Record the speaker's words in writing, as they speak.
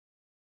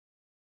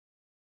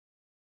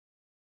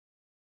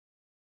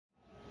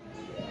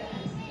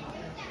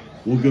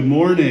Well, good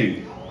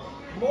morning.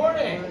 Good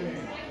morning.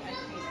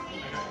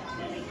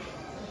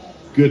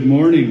 Good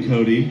morning,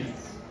 Cody.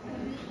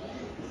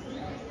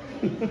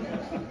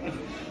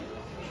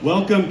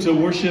 Welcome to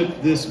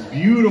worship this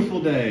beautiful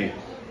day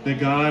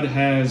that God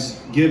has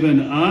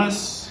given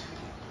us.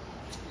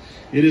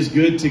 It is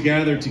good to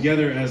gather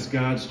together as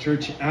God's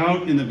church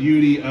out in the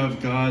beauty of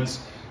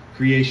God's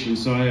creation.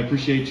 So I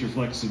appreciate your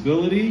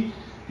flexibility,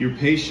 your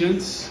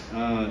patience.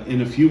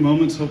 In a few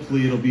moments,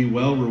 hopefully it'll be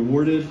well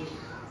rewarded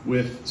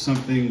with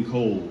something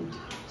cold.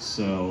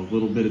 So a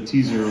little bit of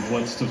teaser of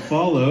what's to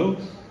follow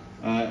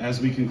as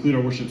we conclude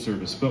our worship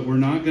service. But we're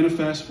not going to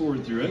fast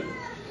forward through it.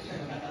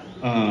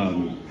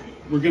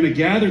 We're going to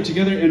gather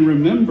together and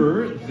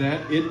remember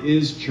that it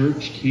is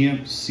church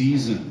camp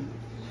season.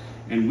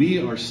 And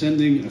we are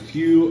sending a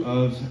few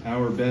of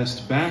our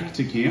best back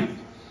to camp.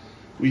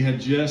 We had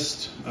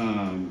just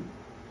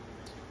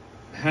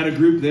had a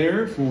group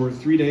there for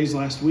 3 days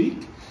last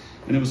week.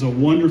 And it was a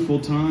wonderful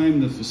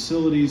time. The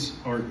facilities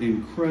are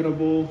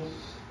incredible.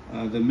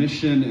 The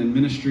mission and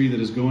ministry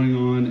that is going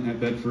on at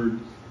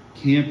Bedford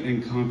Camp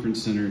and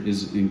Conference Center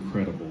is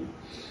incredible.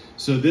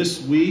 So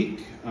this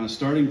week,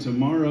 starting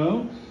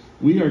tomorrow,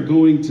 we are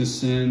going to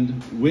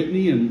send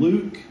Whitney and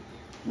Luke,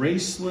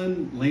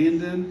 Raceland,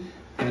 Landon,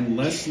 and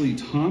Leslie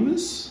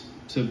Thomas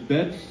to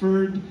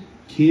Bedford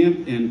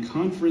Camp and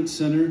Conference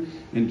Center.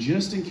 And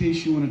just in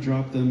case you want to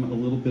drop them a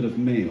little bit of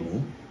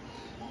mail,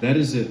 that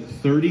is at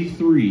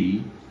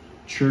 33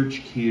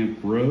 Church Camp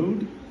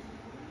Road,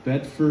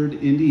 Bedford,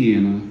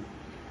 Indiana,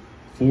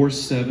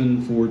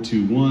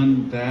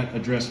 47421. That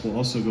address will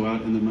also go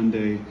out in the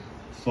Monday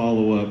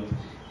follow-up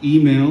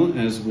email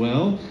as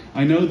well.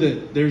 I know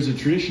that there's a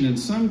tradition in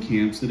some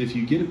camps that if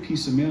you get a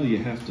piece of mail, you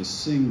have to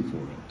sing for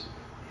it.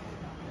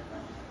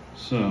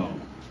 So,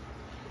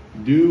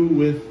 do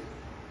with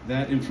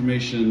that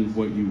information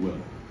what you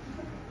will.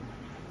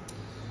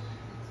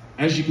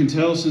 As you can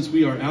tell, since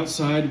we are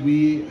outside,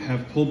 we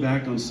have pulled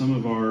back on some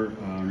of our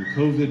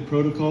COVID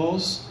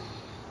protocols.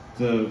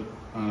 The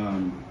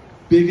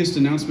biggest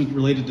announcement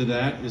related to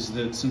that is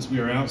that since we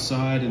are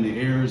outside and the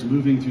air is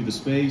moving through the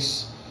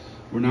space,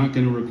 we're not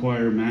going to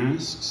require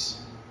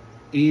masks,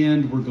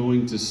 and we're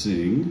going to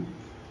sing,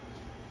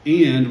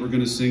 and we're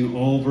going to sing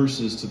all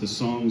verses to the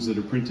songs that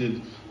are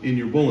printed in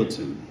your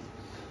bulletin.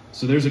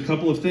 So there's a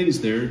couple of things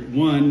there.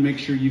 One, make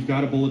sure you've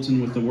got a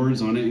bulletin with the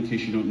words on it in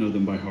case you don't know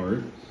them by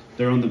heart.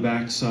 They're on the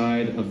back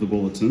side of the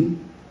bulletin.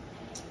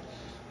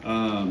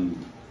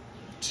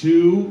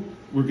 Two,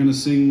 we're going to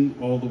sing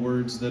all the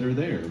words that are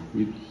there.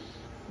 We,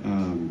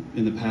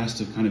 in the past,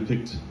 have kind of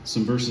picked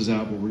some verses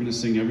out, but we're going to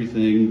sing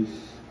everything,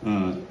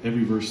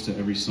 every verse to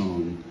every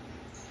song,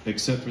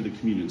 except for the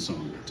communion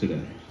song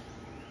today.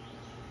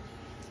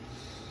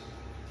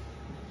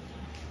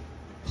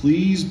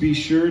 Please be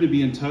sure to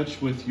be in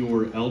touch with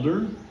your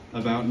elder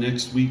about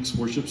next week's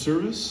worship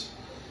service.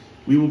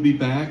 We will be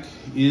back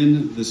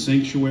in the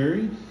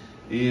sanctuary,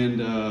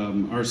 and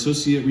our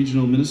Associate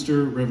Regional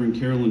Minister, Reverend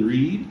Carolyn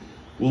Reed,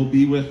 will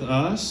be with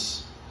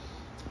us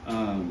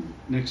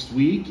next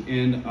week,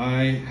 and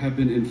I have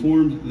been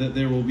informed that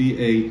there will be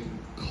a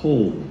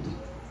cold,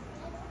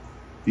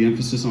 the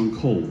emphasis on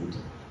cold,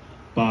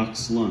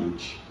 box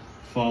lunch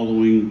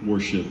following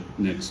worship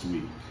next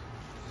week.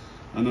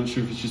 I'm not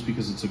sure if it's just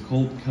because it's a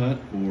cold cut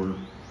or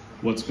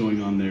what's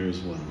going on there as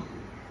well.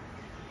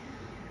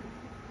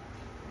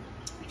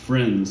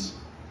 Friends,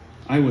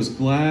 I was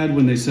glad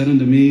when they said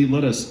unto me,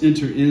 let us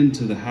enter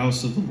into the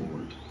house of the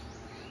Lord.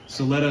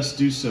 So let us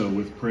do so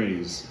with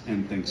praise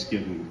and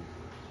thanksgiving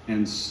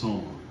and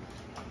song.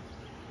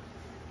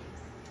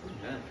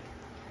 Amen.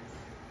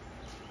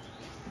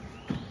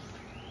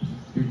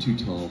 You're too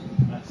tall.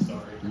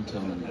 Sorry. I'm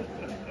telling you.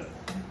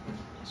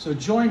 So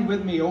join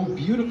with me, oh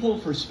beautiful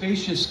for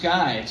spacious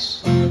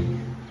skies. Do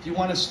you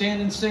want to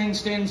stand and sing?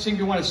 Stand and sing. Do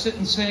you want to sit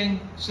and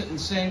sing? Sit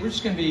and sing. We're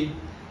just going to be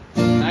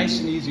nice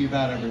and easy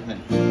about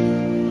everything.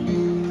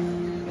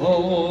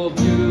 Oh,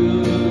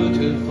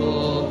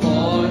 beautiful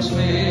for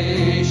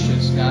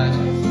spacious skies,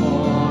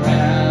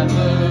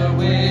 forever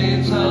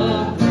waves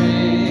of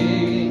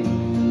grain,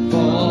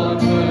 for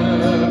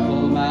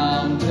purple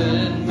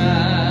mountain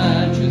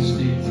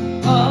majesty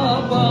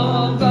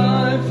above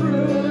thy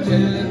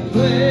fruited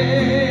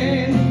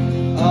plain.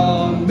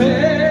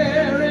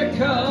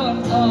 America,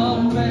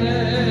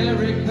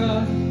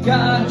 America,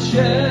 God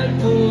shed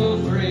full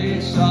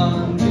grace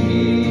on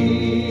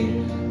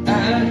thee,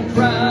 and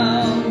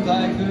crown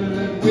thy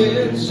good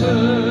with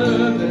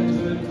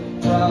servanthood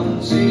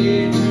from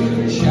sea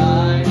to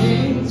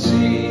shining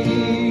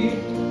sea.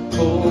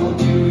 Oh,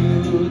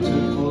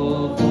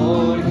 beautiful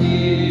for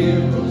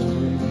heroes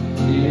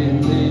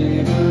in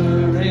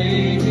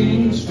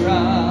liberating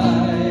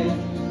strife,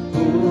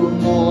 who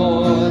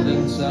more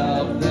than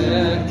self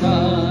their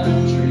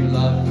country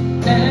love,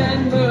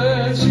 and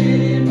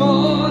mercy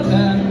more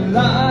than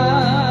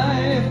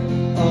life.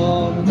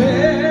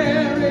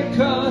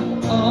 America,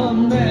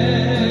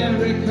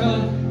 America,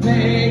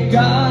 may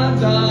God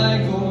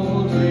thy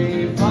gold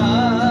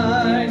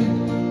refine,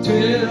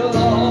 till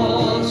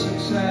all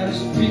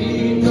success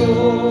be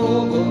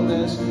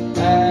nobleness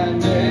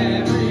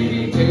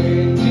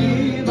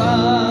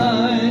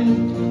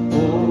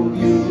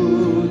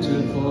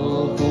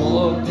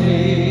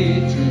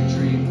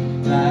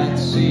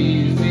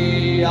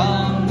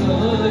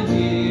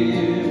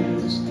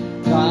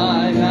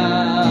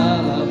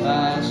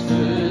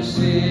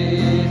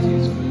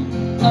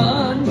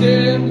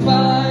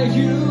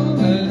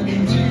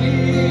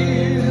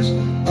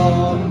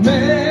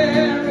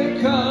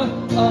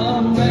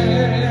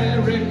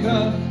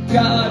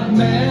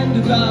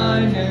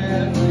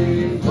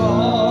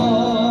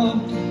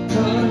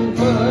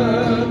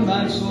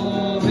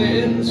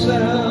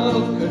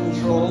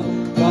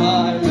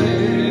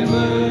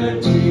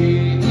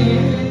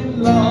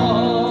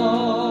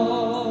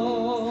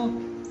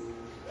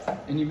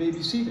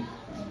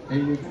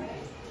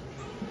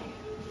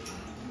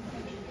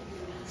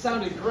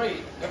Sounded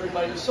great,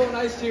 everybody. It was so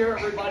nice to hear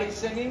everybody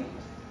singing.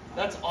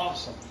 That's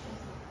awesome.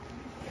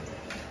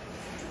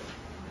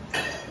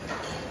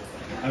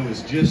 I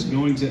was just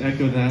going to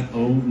echo that.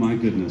 Oh my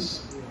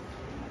goodness.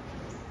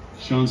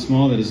 Sean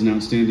Small, that is an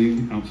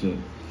outstanding outfit.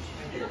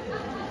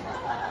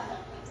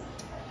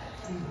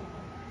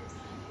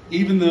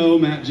 Even though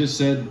Matt just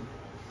said,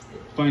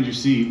 find your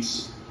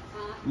seats,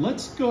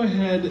 let's go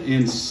ahead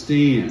and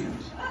stand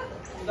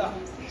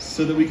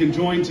so that we can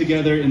join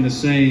together in the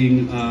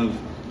saying of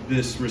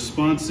this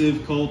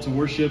responsive call to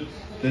worship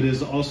that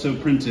is also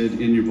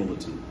printed in your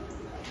bulletin.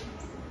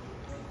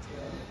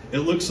 It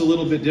looks a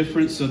little bit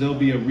different, so there'll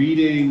be a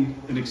reading,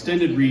 an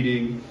extended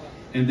reading,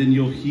 and then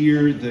you'll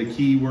hear the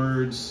key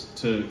words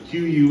to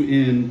cue you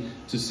in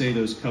to say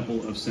those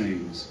couple of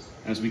sayings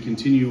as we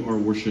continue our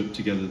worship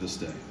together this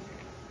day.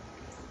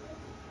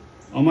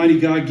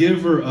 Almighty God,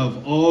 giver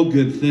of all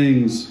good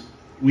things,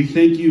 we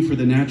thank you for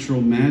the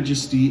natural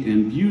majesty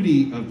and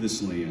beauty of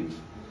this land.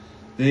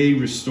 They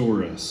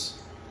restore us,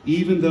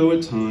 even though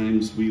at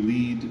times we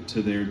lead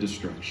to their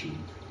destruction.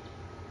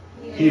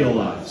 Heal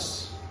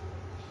us.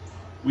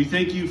 We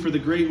thank you for the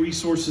great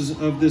resources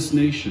of this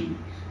nation.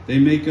 They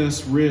make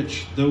us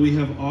rich, though we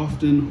have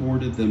often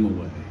hoarded them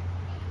away.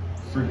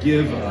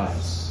 Forgive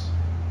us.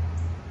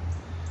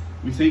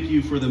 We thank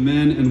you for the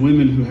men and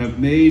women who have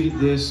made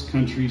this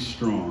country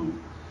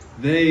strong.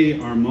 They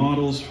are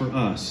models for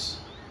us,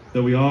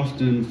 though we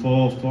often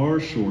fall far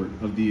short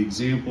of the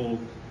example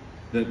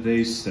that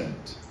they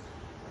set.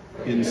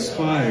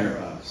 Inspire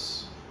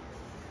us.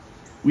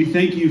 We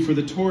thank you for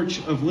the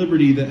torch of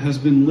liberty that has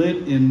been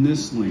lit in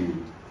this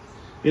land.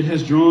 It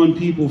has drawn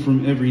people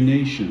from every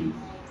nation,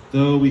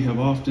 though we have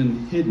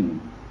often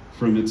hidden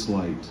from its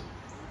light.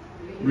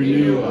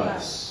 Renew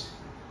us.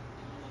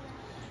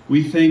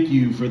 We thank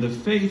you for the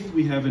faith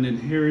we have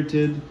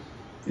inherited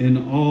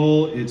in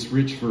all its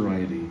rich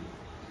variety.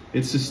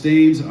 It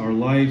sustains our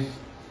life,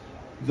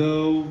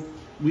 though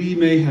we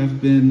may have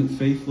been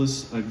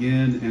faithless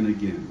again and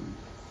again.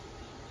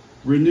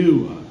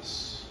 Renew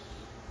us.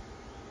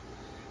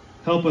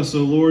 Help us, O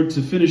Lord,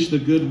 to finish the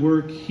good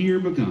work here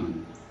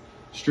begun.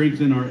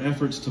 Strengthen our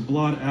efforts to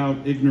blot out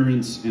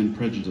ignorance and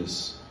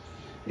prejudice,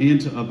 and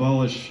to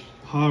abolish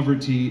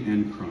poverty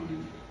and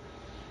crime.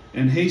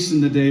 And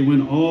hasten the day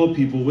when all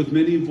people, with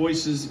many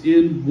voices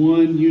in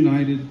one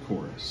united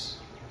chorus,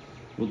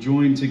 will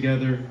join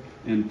together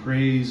and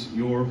praise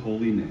your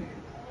holy name.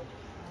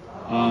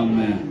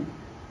 Amen.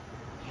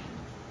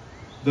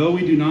 Though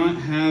we do not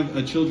have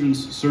a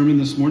children's sermon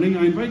this morning,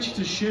 I invite you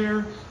to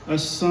share a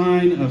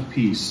sign of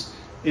peace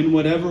in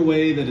whatever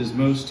way that is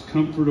most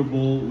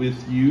comfortable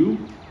with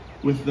you,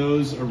 with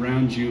those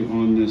around you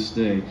on this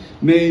day.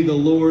 May the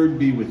Lord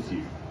be with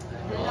you.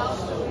 And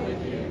also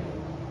with you.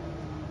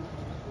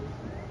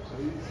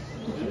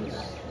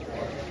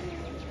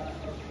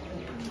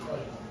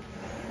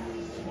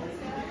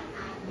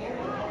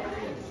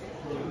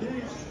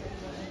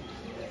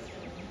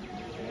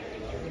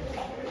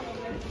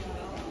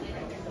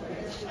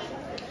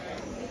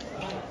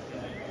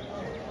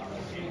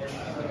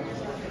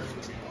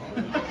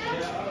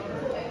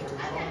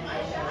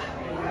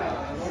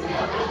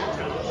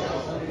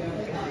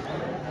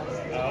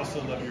 I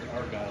also love your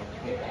Argyle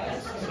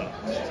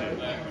socks too.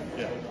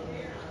 Yeah,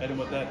 I didn't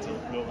want that to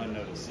go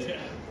unnoticed. Yeah.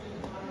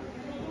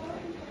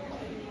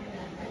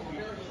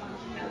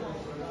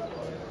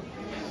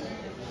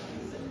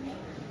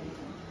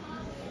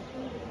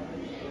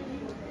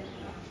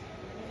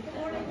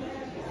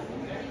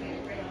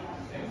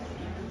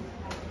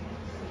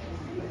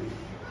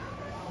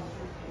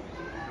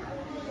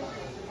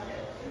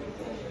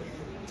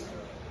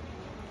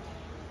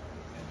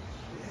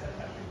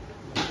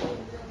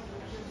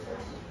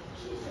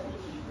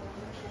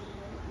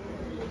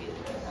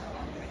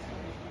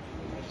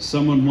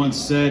 Someone once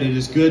said, it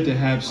is good to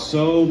have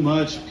so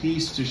much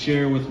peace to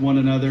share with one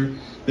another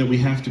that we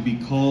have to be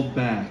called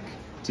back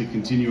to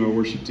continue our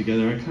worship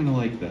together. I kind of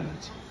like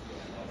that.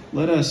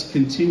 Let us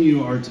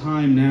continue our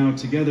time now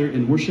together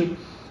in worship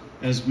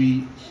as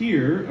we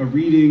hear a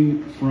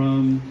reading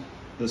from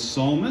the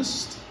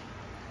psalmist.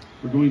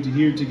 We're going to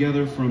hear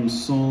together from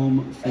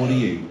Psalm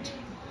 48.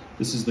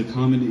 This is the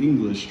Common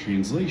English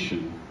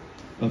translation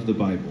of the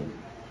Bible.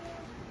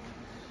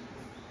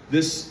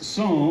 This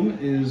psalm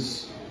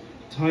is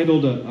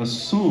titled a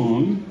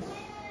psalm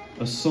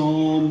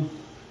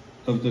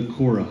of the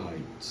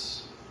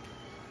Korahites.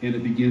 And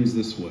it begins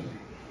this way.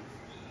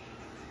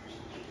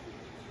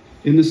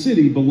 In the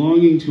city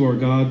belonging to our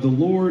God, the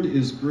Lord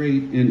is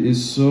great and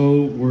is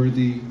so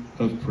worthy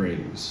of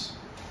praise.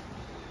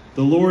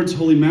 The Lord's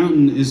holy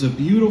mountain is a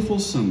beautiful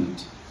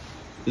summit,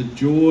 the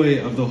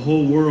joy of the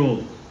whole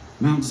world.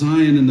 Mount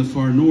Zion in the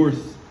far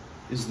north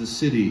is the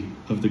city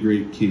of the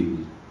great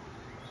King.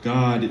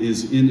 God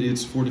is in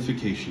its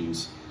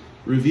fortifications,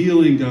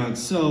 revealing God's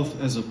self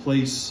as a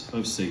place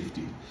of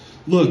safety.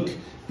 Look,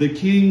 the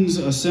kings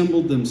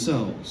assembled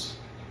themselves,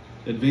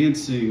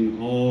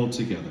 advancing all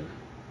together.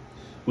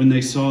 When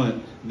they saw it,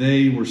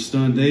 they were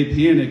stunned. They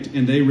panicked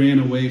and they ran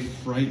away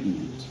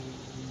frightened.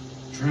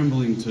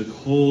 Trembling took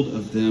hold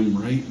of them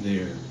right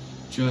there,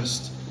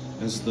 just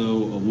as though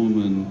a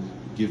woman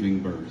giving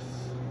birth.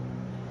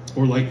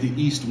 Or like the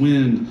east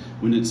wind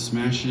when it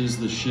smashes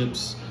the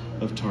ships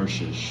of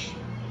Tarshish.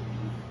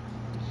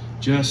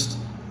 Just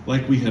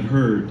like we had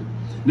heard,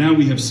 now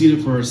we have seen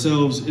it for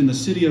ourselves in the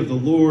city of the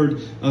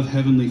Lord of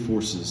heavenly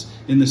forces,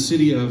 in the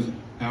city of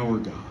our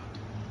God.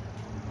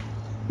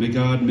 May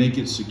God make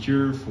it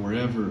secure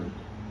forever.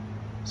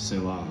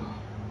 Selah.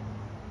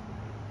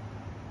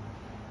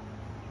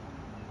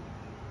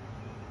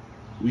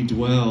 We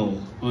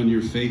dwell on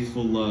your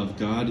faithful love,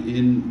 God,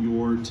 in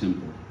your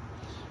temple.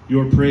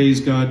 Your praise,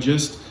 God,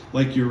 just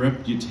like your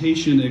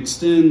reputation,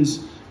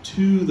 extends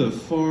to the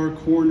far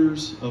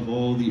corners of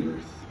all the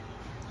earth.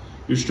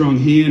 Your strong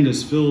hand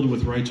is filled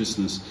with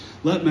righteousness.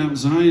 Let Mount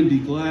Zion be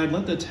glad.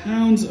 Let the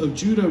towns of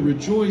Judah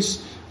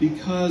rejoice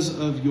because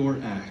of your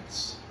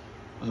acts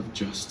of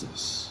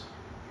justice.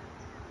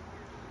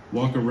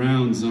 Walk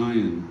around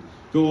Zion.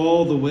 Go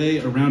all the way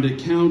around it.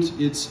 Count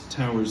its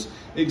towers.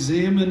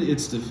 Examine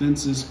its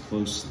defenses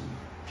closely.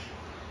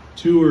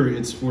 Tour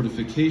its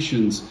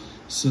fortifications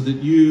so that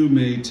you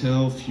may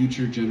tell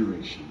future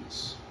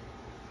generations.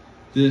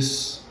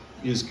 This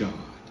is God,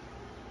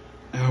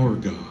 our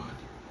God,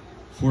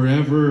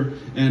 forever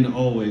and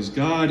always.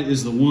 God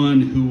is the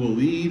one who will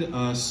lead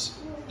us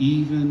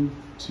even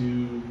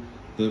to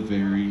the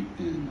very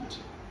end.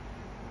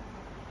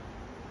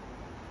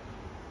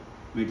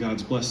 May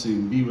God's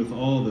blessing be with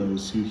all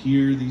those who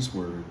hear these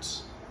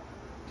words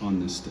on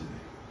this day.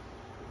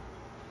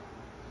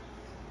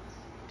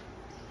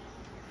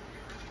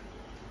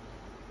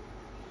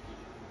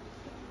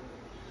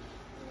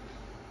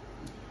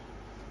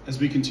 As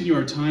we continue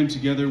our time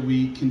together,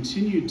 we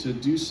continue to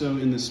do so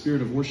in the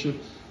spirit of worship,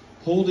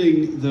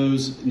 holding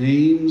those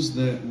names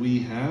that we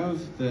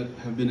have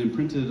been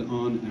imprinted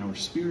on our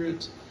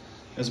spirit,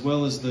 as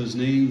well as those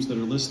names that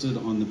are listed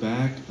on the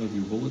back of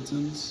your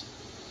bulletins.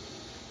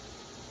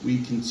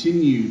 We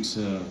continue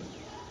to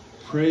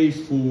pray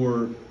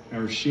for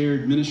our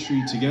shared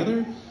ministry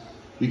together.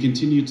 We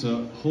continue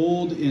to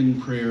hold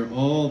in prayer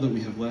all that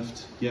we have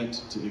left yet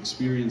to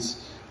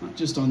experience, not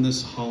just on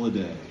this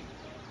holiday,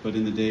 but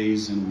in the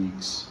days and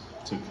weeks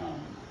to come.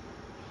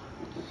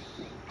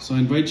 So I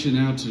invite you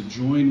now to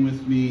join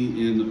with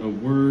me in a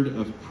word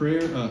of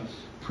prayer, a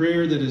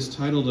prayer that is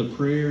titled A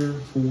Prayer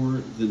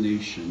for the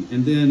Nation.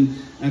 And then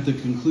at the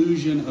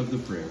conclusion of the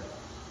prayer,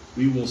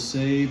 we will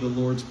say the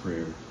Lord's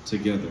Prayer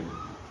together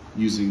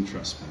using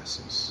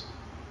trespasses.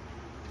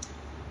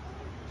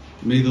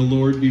 May the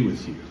Lord be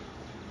with you.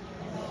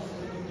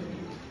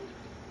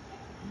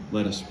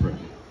 Let us pray.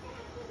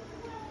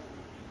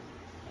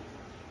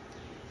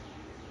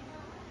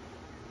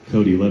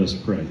 Cody, let us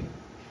pray.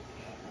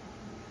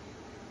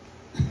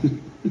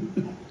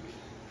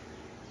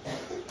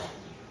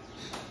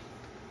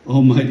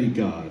 Almighty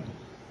God,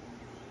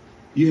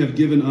 you have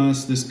given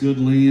us this good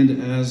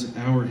land as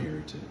our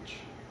heritage.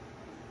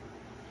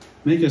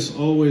 Make us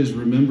always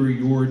remember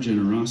your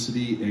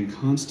generosity and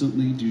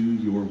constantly do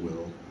your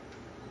will.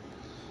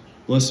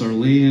 Bless our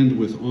land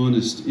with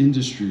honest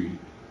industry,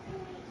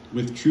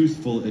 with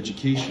truthful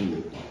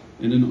education,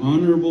 and an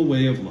honorable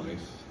way of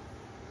life.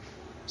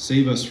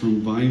 Save us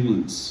from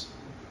violence,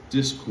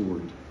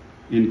 discord,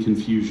 and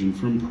confusion,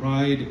 from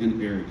pride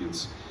and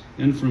arrogance,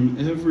 and from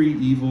every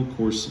evil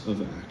course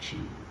of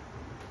action.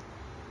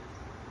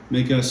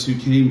 Make us, who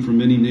came from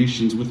many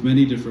nations with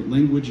many different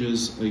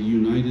languages, a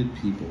united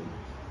people.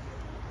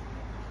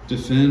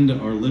 Defend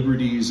our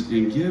liberties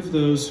and give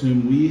those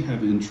whom we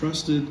have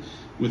entrusted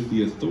with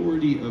the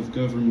authority of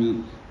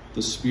government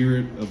the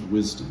spirit of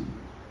wisdom,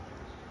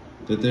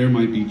 that there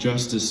might be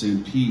justice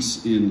and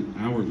peace in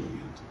our land.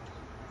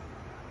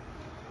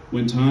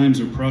 When times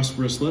are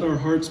prosperous, let our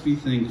hearts be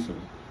thankful,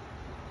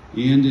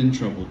 and in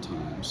troubled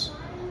times,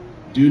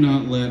 do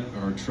not let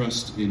our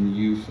trust in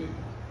you fail.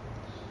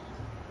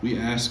 We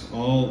ask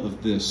all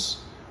of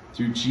this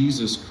through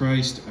Jesus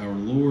Christ our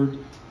Lord,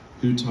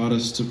 who taught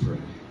us to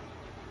pray.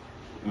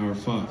 Our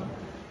Father,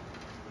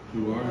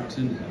 who art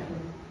in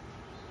heaven,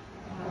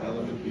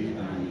 hallowed be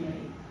thy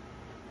name.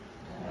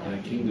 Thy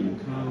kingdom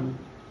come,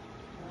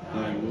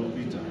 thy will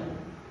be done,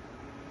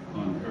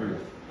 on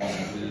earth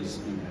as it is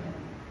in heaven.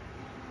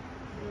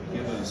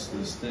 Give us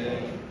this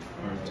day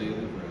our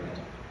daily bread,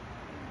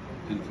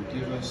 and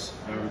forgive us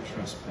our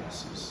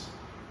trespasses,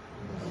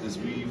 as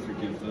we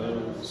forgive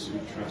those who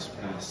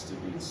trespass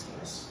against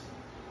us.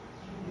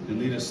 And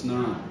lead us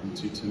not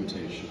into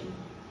temptation,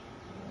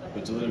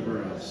 but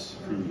deliver us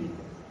from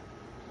evil.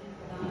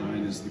 For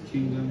thine is the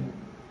kingdom,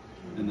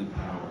 and the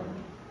power,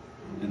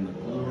 and the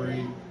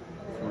glory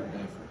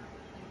forever.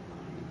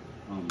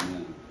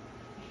 Amen.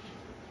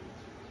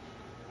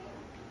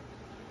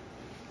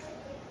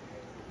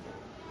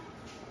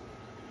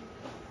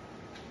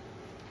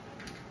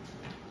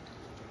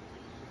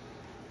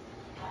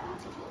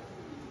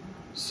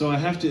 So I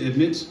have to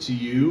admit to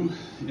you,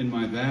 in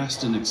my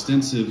vast and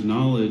extensive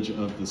knowledge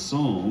of the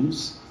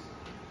Psalms,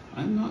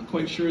 I'm not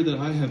quite sure that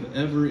I have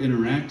ever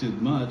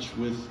interacted much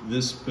with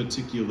this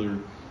particular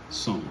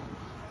psalm.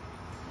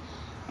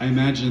 I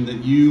imagine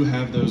that you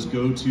have those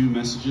go-to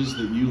messages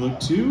that you look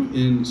to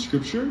in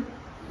Scripture.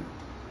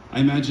 I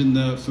imagine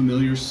the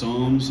familiar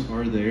Psalms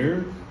are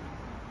there.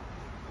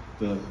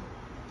 The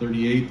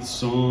 38th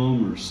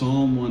Psalm or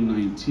Psalm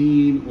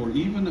 119, or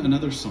even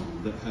another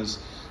Psalm that has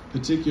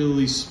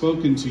particularly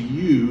spoken to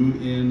you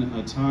in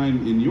a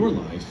time in your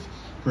life,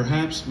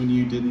 perhaps when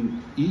you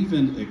didn't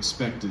even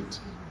expect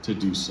it to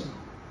do so.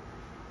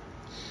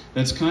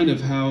 That's kind of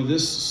how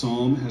this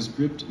psalm has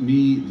gripped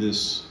me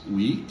this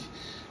week.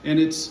 And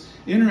it's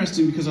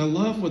interesting because I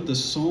love what the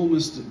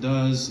psalmist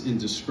does in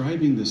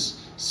describing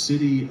this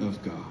city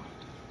of God.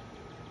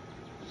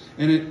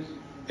 And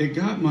it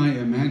got my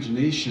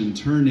imagination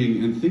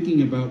turning and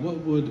thinking about what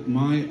would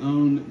my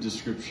own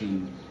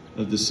description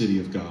of the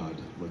city of God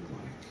look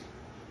like.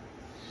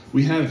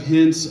 We have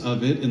hints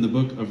of it in the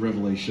book of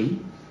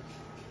Revelation.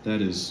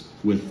 That is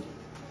with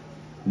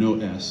no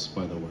S,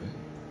 by the way.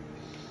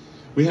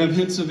 We have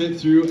hints of it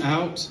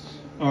throughout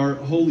our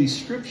Holy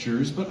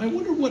Scriptures, but I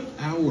wonder what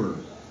our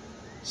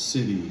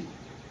city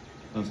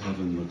of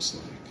heaven looks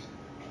like.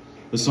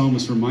 The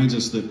psalmist reminds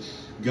us that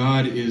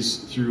God is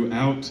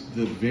throughout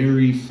the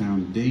very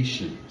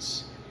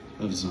foundations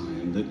of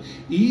Zion, that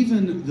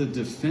even the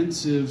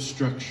defensive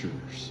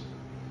structures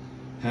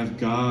have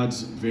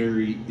God's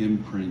very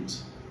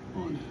imprint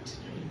on it.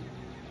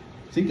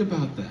 Think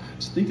about that.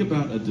 Think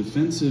about a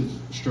defensive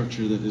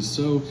structure that is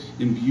so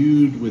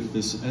imbued with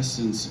this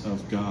essence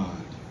of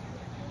God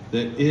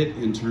that it,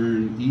 in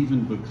turn,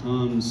 even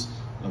becomes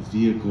a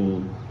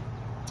vehicle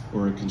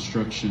or a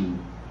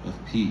construction of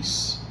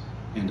peace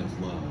and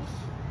of love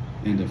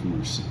and of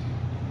mercy.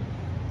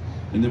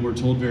 And then we're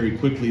told very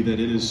quickly that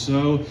it is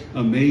so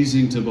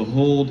amazing to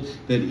behold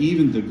that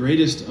even the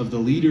greatest of the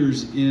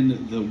leaders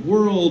in the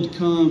world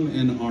come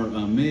and are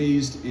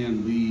amazed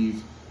and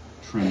leave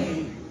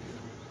trembling.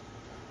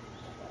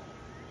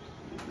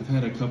 I've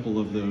had a couple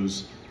of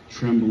those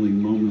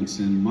trembling moments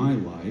in my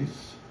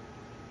life.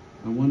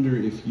 I wonder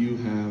if you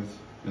have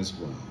as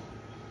well.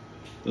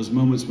 Those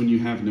moments when you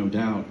have no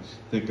doubt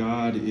that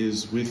God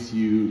is with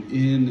you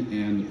in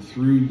and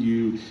through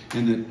you,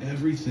 and that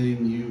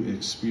everything you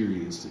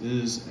experienced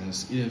is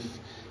as if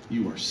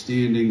you are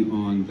standing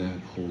on that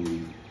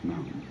holy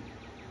mountain.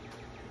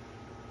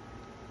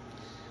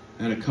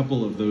 I had a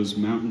couple of those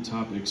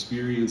mountaintop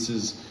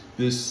experiences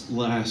this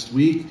last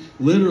week,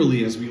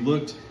 literally as we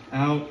looked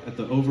out at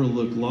the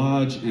Overlook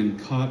Lodge and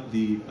caught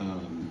the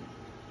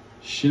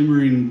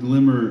shimmering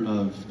glimmer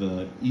of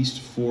the East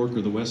Fork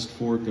or the West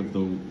Fork of the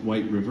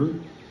White River.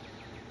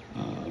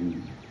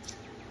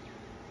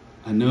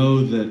 I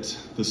know that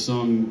the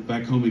song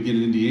Back Home Again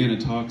in Indiana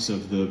talks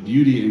of the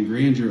beauty and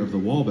grandeur of the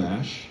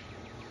Wabash.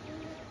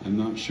 I'm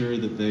not sure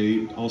that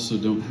they also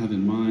don't have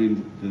in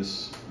mind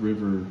this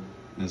river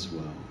as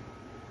well.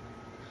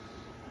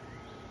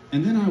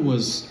 And then I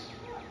was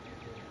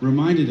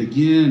reminded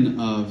again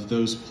of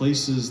those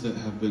places that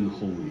have been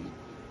holy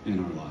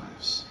in our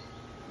lives.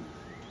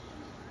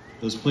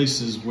 Those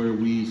places where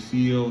we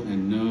feel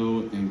and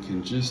know and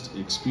can just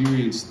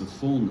experience the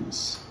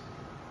fullness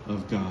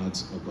of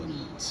God's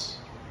abundance.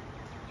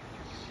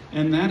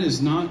 And that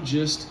is not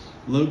just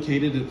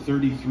located at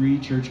 33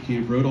 Church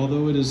Camp Road,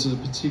 although it is a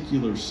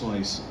particular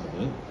slice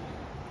of it.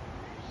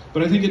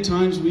 But I think at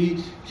times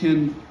we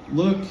can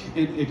look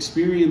and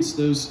experience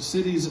those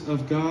cities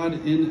of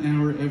God in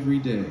our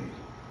everyday.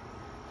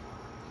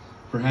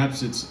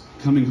 Perhaps it's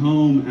coming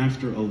home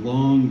after a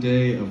long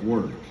day of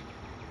work.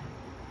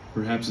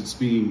 Perhaps it's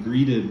being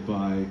greeted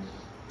by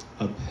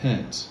a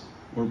pet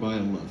or by a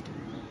loved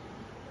one.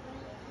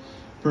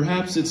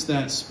 Perhaps it's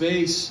that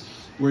space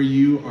where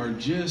you are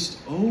just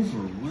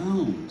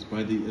overwhelmed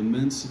by the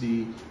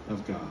immensity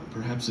of God.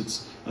 Perhaps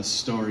it's a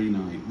starry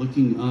night,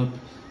 looking up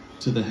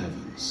to the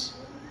heavens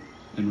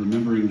and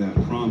remembering that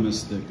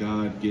promise that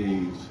God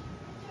gave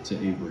to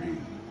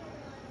Abraham.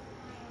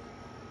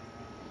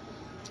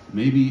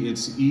 Maybe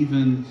it's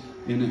even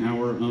in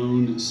our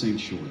own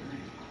sanctuary,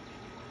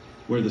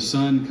 where the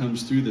sun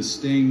comes through the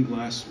stained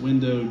glass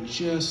window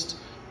just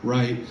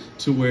right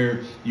to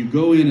where you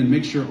go in and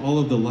make sure all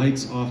of the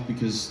lights off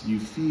because you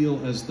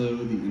feel as though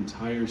the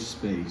entire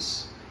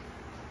space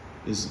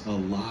is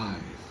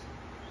alive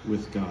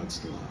with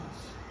God's love.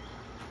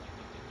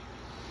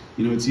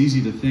 You know, it's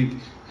easy to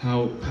think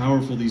how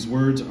powerful these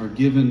words are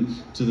given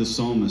to the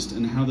psalmist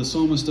and how the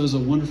psalmist does a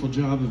wonderful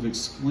job of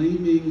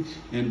exclaiming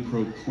and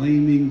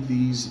proclaiming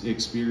these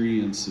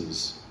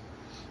experiences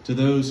to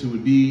those who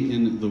would be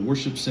in the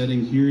worship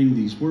setting hearing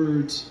these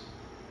words,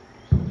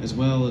 as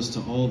well as to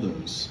all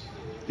those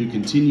who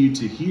continue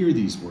to hear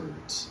these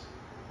words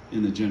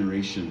in the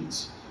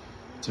generations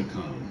to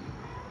come.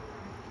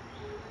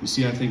 You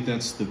see, I think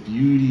that's the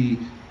beauty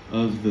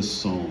of the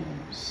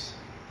Psalms.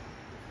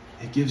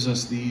 It gives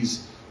us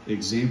these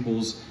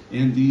examples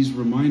and these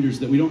reminders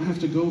that we don't have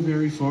to go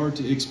very far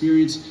to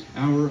experience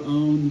our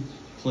own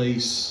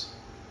place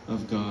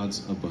of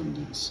God's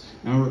abundance,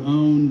 our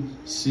own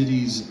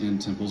cities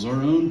and temples,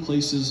 our own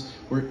places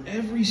where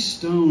every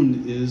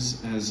stone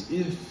is as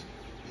if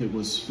it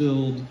was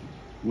filled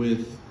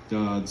with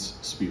God's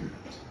Spirit.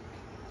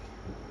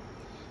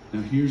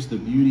 Now here's the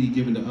beauty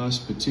given to us,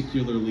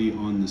 particularly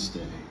on this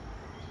day,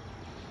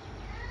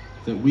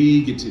 that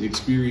we get to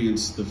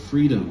experience the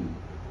freedom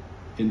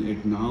in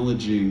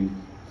acknowledging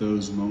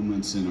those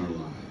moments in our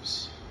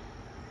lives.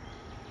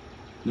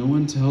 No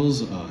one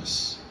tells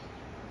us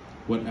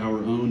what our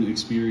own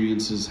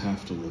experiences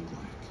have to look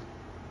like.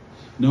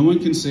 No one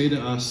can say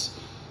to us,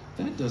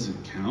 that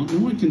doesn't count. No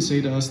one can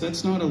say to us,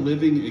 that's not a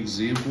living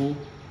example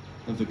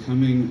of the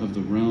coming of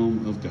the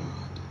realm of God.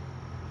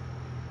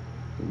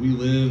 But we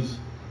live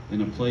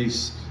in a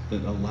place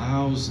that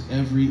allows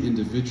every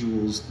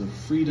individual the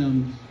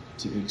freedom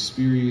to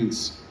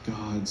experience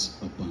God's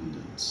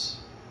abundance.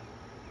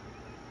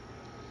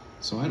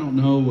 So I don't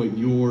know what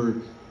your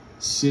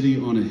city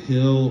on a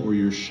hill or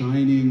your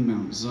shining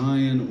Mount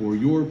Zion or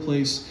your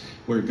place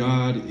where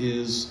God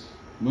is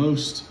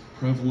most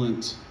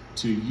prevalent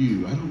to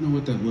you. I don't know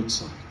what that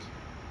looks like.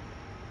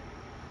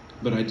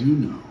 But I do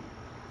know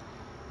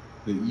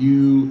that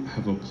you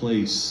have a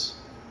place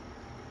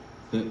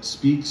that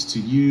speaks to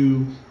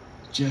you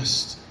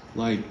just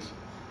like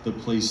the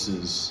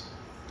places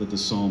that the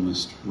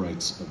psalmist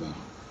writes about.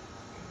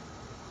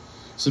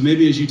 So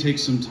maybe as you take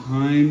some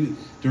time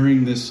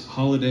during this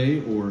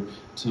holiday or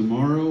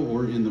tomorrow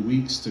or in the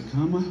weeks to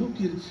come, I hope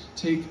you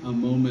take a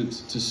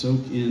moment to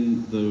soak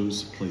in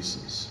those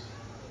places,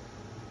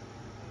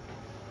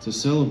 to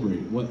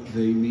celebrate what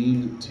they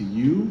mean to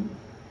you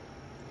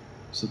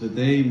so that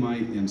they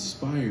might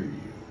inspire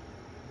you,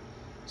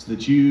 so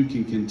that you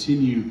can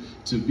continue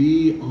to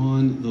be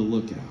on the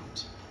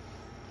lookout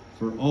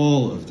for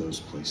all of those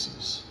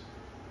places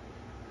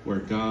where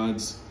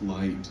God's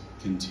light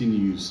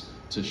continues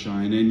to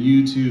shine, and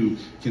you too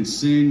can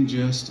sing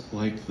just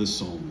like the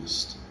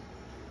psalmist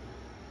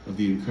of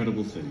the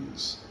incredible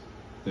things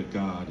that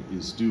God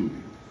is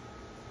doing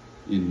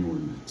in your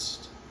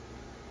midst.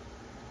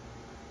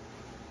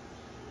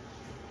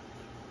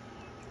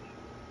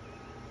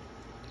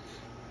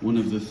 One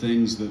of the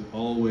things that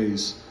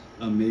always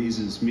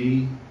amazes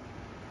me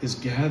is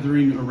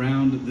gathering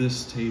around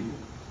this table.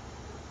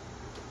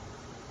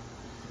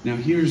 Now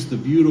here's the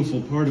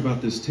beautiful part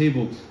about this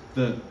table.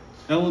 The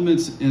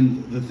elements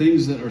and the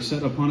things that are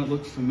set upon it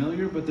look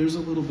familiar, but there's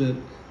a little bit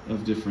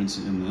of difference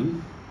in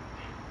them.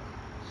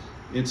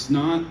 It's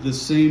not the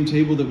same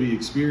table that we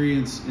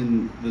experience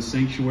in the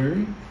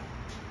sanctuary,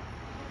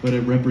 but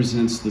it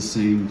represents the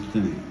same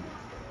thing.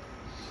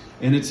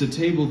 And it's a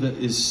table that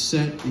is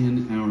set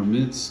in our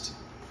midst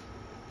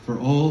for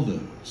all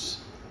those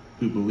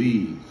who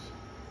believe,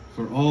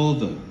 for all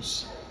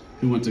those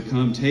who want to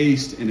come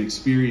taste and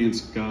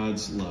experience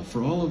God's love,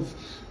 for all of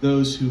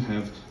those who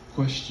have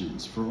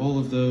questions, for all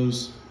of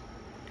those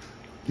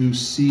who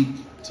seek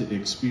to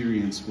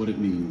experience what it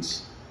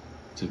means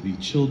to be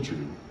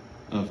children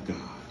of God.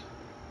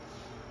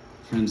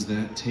 Friends,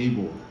 that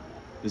table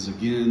is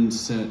again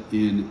set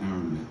in our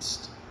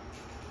midst,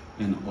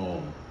 and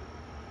all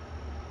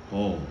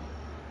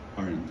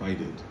are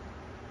invited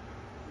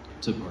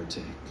to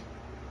partake.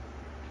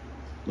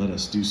 Let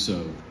us do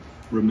so,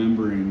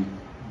 remembering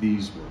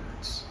these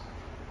words.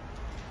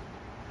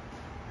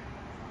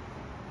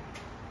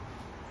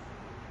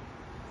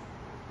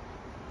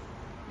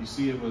 You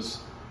see, it was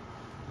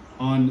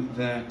on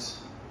that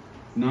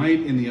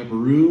night in the upper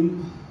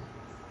room,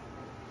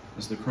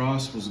 as the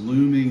cross was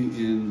looming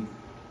in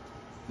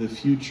the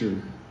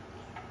future,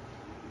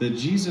 that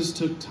Jesus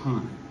took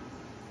time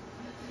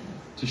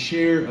to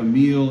share a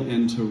meal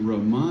and to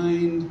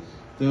remind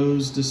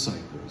those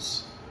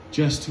disciples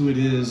just who it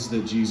is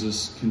that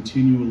Jesus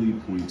continually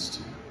points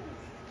to.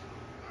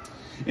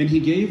 And he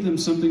gave them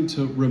something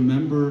to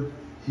remember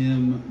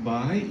him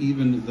by,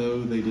 even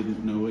though they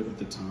didn't know it at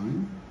the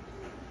time.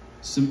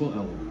 Simple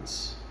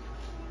elements: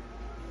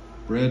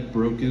 bread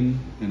broken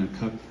and a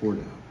cup poured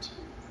out.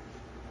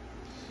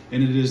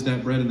 And it is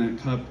that bread and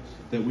that cup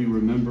that we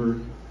remember,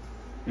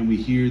 and we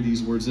hear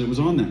these words that it was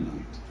on that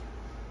night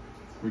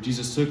where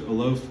Jesus took a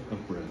loaf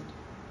of bread,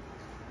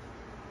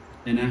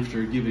 and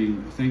after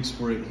giving thanks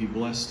for it, he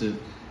blessed it,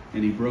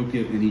 and he broke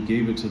it, and he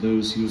gave it to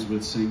those he was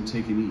with, saying,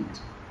 "Take and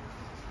eat,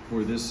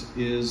 for this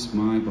is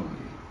my body,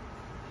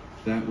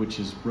 that which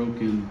is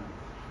broken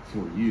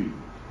for you.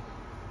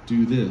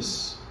 Do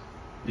this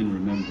in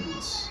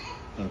remembrance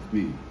of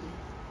me."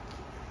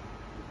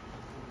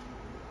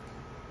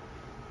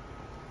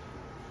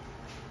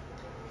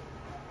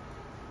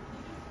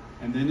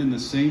 And then in the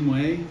same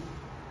way,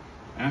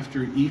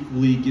 after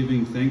equally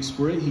giving thanks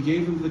for it, he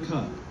gave them the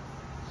cup.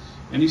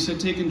 And he said,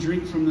 "Take and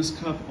drink from this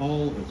cup,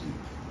 all of you.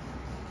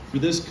 For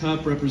this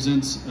cup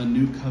represents a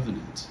new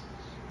covenant,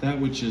 that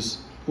which is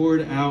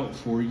poured out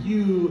for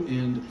you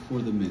and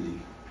for the many,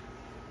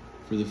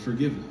 for the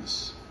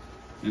forgiveness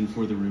and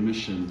for the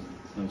remission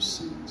of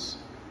sins.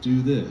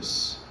 Do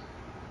this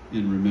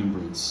in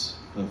remembrance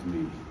of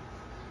me."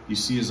 You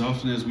see, as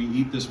often as we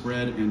eat this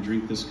bread and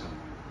drink this cup,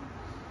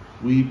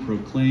 we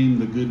proclaim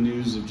the good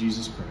news of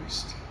Jesus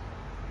Christ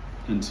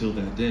until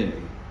that day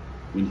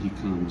when he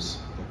comes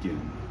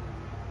again.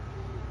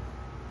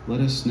 Let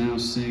us now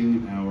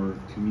sing our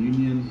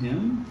communion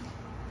hymn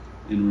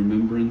in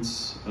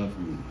remembrance of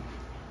me.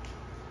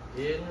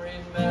 In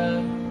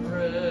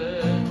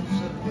remembrance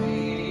of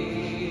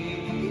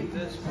me,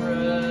 this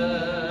bread.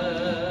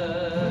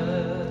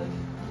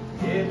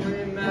 In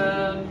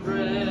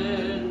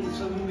remembrance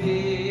of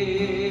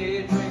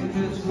me, drink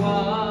this wine.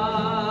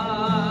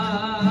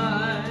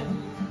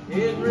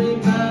 In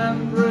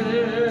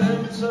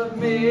remembrance of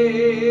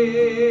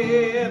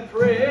me,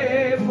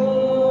 pray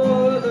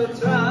for the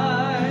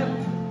time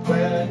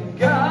when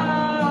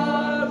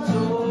God's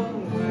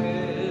own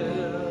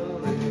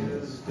will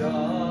is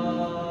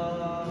done.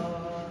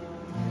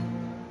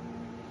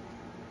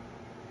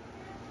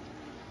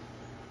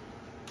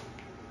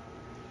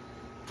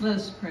 Let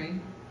us pray.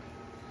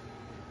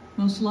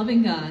 Most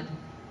loving God,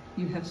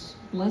 you have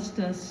blessed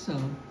us so,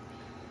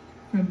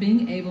 from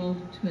being able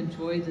to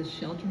enjoy this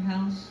shelter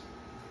house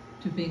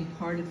to being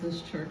part of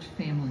this church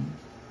family,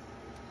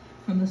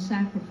 from the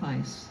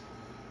sacrifice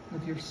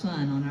of your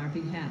Son on our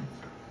behalf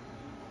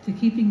to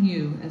keeping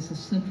you as the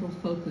central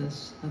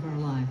focus of our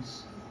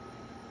lives,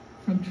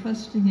 from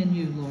trusting in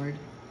you, Lord,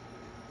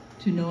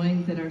 to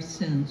knowing that our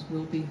sins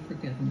will be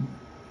forgiven,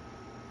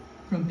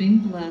 from being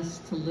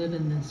blessed to live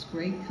in this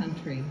great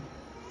country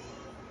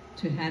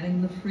to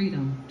having the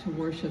freedom to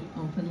worship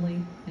openly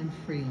and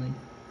freely.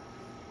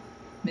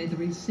 May the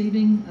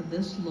receiving of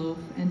this loaf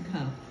and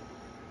cup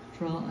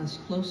draw us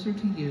closer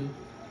to you,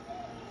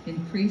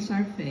 increase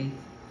our faith,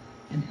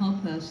 and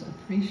help us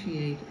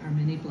appreciate our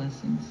many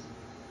blessings.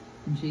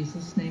 In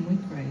Jesus' name we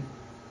pray.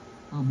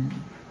 Amen.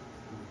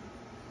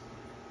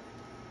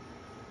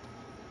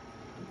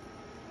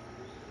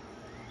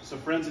 So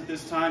friends, at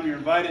this time, you're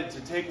invited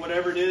to take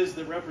whatever it is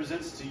that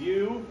represents to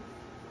you,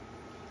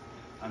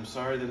 I'm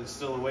sorry that it's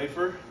still a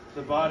wafer,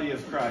 the body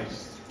of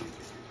Christ.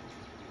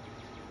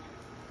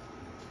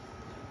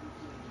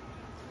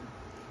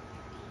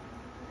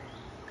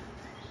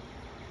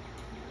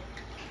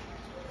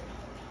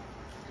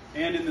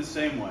 And in the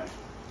same way,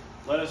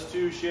 let us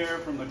too share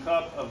from the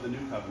cup of the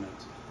new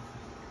covenant.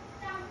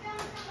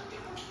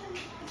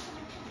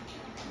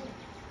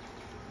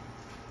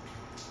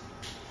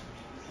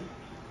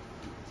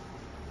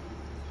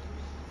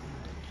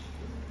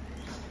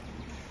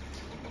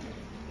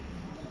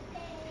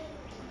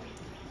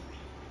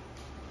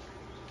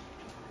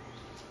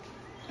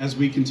 As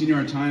we continue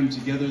our time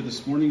together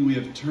this morning, we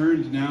have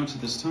turned now to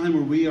this time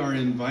where we are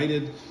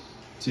invited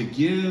to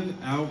give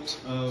out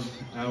of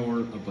our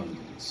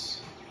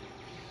abundance,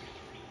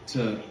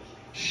 to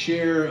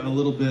share a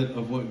little bit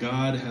of what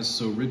God has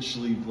so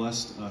richly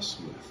blessed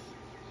us with,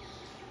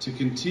 to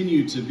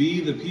continue to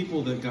be the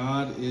people that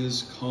God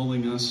is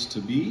calling us to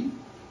be,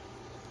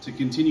 to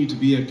continue to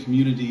be a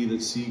community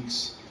that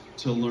seeks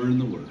to learn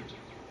the Word,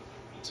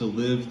 to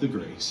live the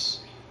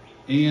grace,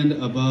 and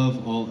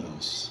above all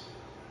else,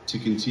 to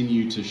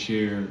continue to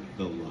share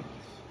the love.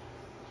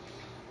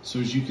 So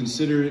as you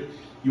consider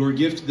your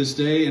gift this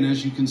day, and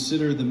as you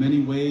consider the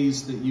many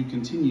ways that you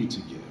continue to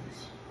give,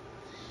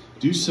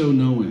 do so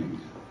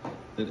knowing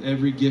that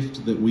every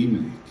gift that we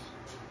make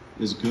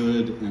is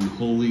good and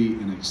holy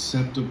and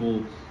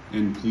acceptable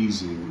and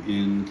pleasing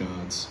in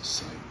God's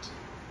sight.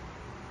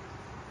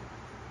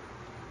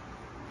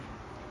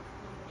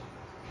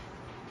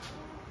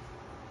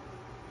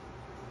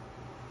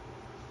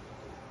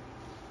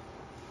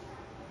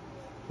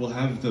 We'll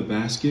have the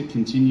basket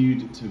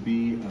continued to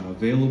be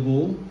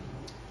available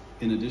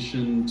in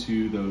addition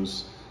to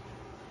those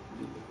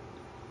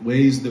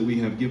ways that we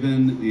have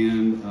given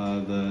and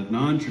the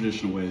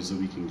non-traditional ways that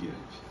we can give.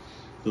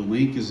 The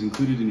link is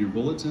included in your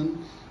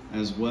bulletin,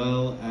 as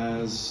well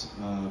as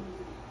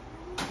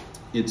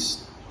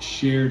it's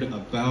shared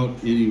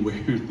about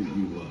anywhere that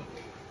you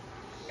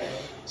look.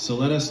 So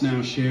let us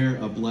now share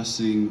a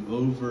blessing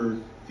over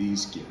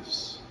these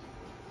gifts.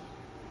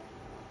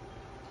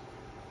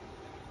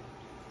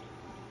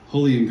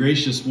 Holy and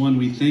gracious one,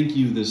 we thank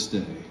you this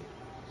day.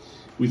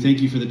 We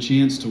thank you for the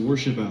chance to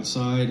worship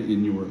outside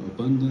in your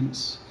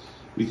abundance.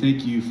 We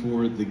thank you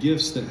for the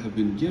gifts that have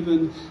been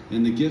given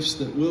and the gifts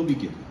that will be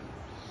given,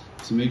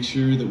 to make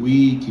sure that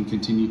we can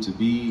continue to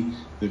be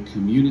the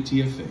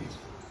community of faith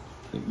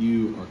that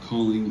you are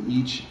calling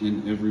each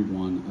and every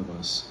one of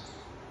us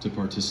to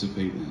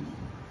participate in.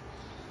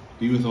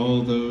 Be with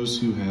all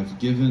those who have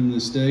given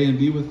this day, and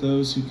be with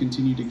those who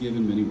continue to give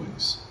in many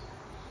ways.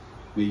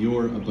 May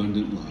your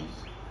abundant love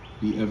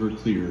be ever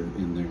clearer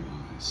in their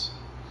eyes.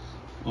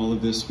 All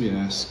of this we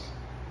ask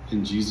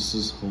in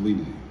Jesus' holy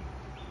name.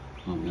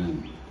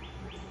 Amen.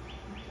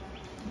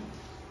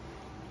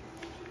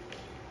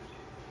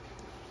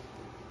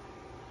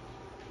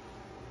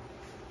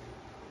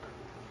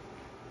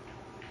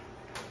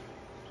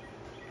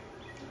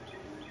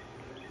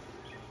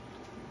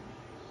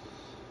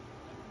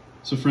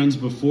 So friends,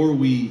 before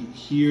we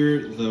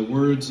hear the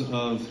words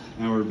of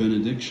our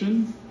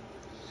benediction,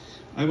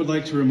 I would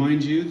like to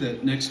remind you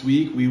that next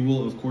week we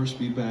will, of course,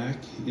 be back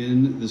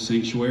in the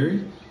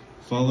sanctuary,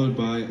 followed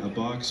by a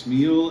box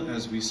meal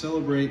as we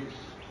celebrate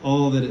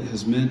all that it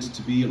has meant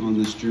to be on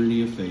this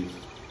journey of faith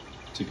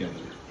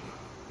together.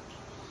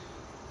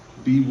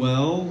 Be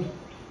well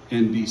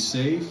and be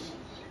safe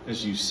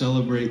as you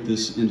celebrate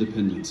this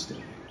Independence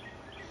Day.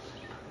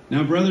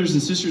 Now, brothers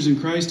and sisters in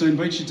Christ, I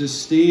invite you to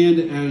stand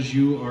as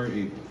you are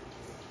able,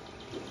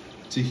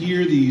 to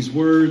hear these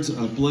words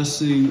of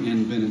blessing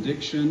and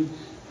benediction,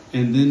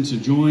 and then to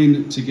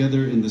join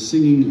together in the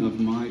singing of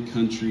My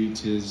Country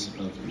 'Tis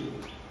of Thee.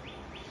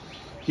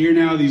 Hear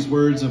now these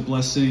words of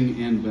blessing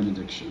and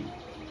benediction.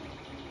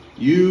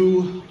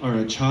 You are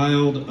a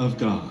child of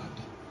God,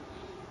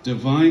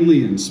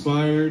 divinely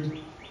inspired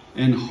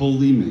and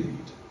holy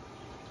made.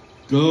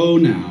 Go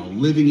now,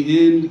 living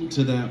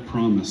into that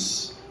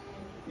promise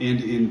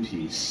and in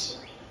peace.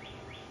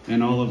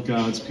 And all of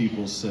God's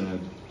people said,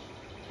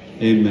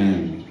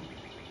 Amen.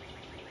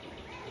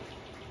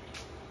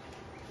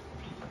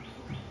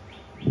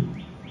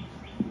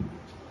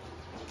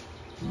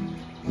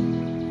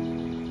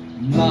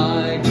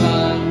 My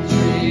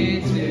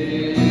country,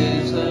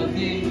 'tis of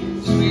thee,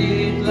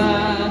 sweet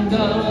land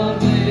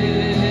of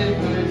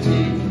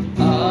liberty,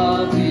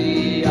 of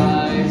thee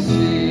I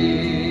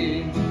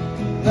sing.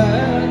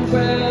 Land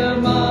where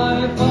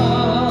my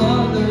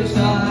fathers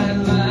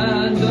died,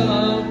 land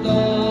of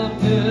the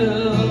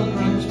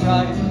pilgrims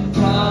bright,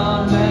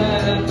 from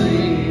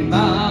every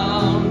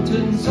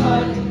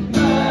mountainside,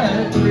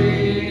 let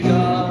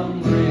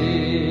freedom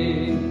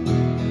ring.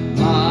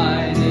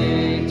 My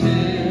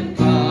native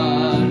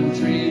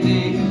country,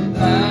 the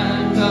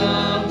land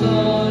of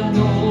the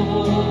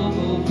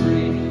noble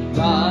free,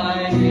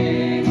 thy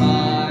name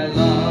I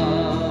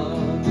love.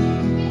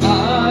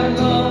 I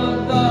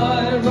love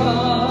thy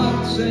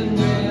rocks and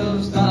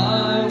vales,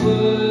 thy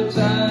woods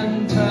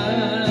and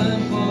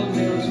temple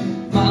hills.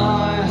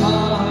 My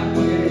heart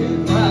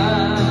with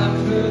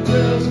rapture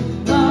thrills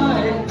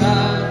like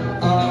that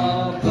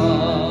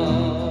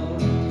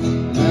above.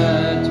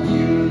 Let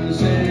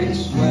music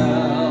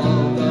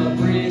swell the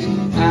breeze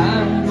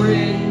and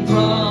bring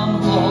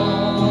from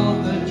all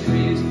the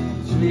trees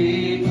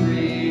sweet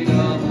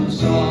freedom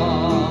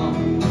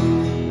song.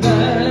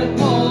 Let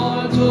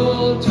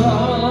mortal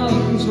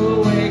tongues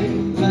awake,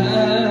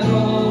 let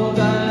all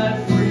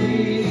that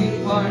free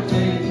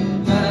partake,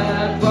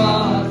 let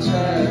rocks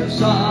their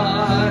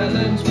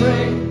silence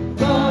break,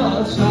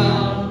 the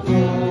sound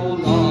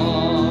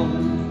prolong.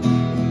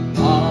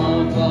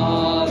 Our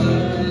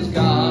fathers,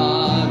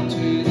 God,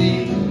 to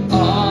thee,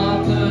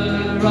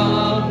 author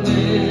of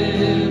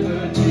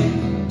liberty,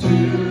 to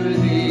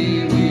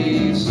thee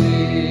we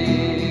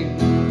sing.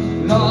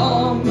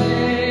 Long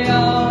may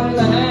our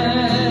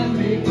land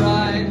be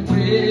bright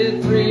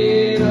with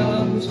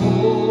freedom's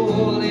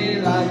holy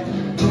light.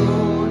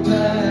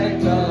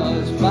 Protect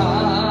us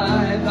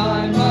by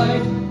thy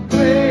might,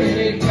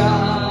 great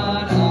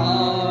God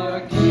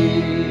our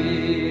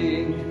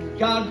King.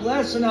 God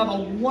bless and have a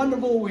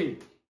wonderful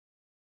week.